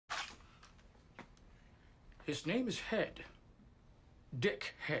His name is Head.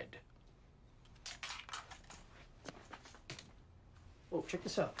 Dick Head. Oh, check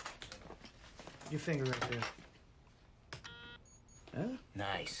this out. Your finger right there. Huh?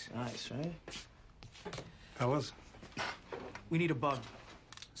 Nice. Nice, right? Fellas? We need a bug.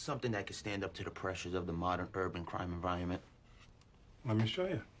 Something that can stand up to the pressures of the modern urban crime environment. Let me show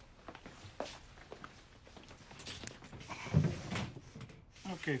you.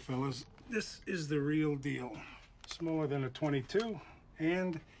 Okay, fellas, this is the real deal. Smaller than a .22,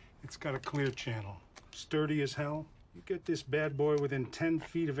 and it's got a clear channel. Sturdy as hell. You get this bad boy within 10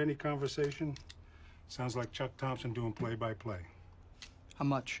 feet of any conversation, sounds like Chuck Thompson doing play-by-play. How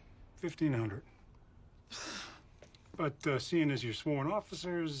much? 1,500. But seeing as you're sworn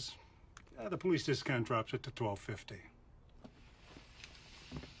officers, the police discount drops it to $1,250.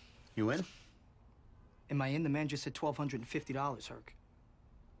 You in? Am I in? The man just said $1,250, Herc.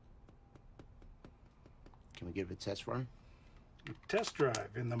 Can we give it a test run? A test drive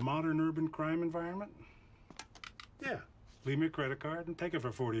in the modern urban crime environment? Yeah. Leave me a credit card and take it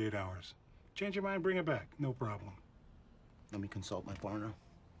for 48 hours. Change your mind, bring it back. No problem. Let me consult my partner.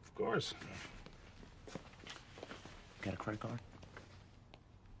 Of course. Got a credit card?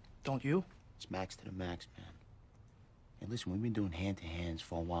 Don't you? It's max to the max, man. Hey, listen, we've been doing hand-to-hands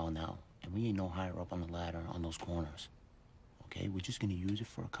for a while now, and we ain't no higher up on the ladder on those corners. Okay? We're just gonna use it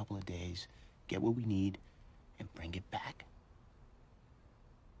for a couple of days, get what we need, and bring it back.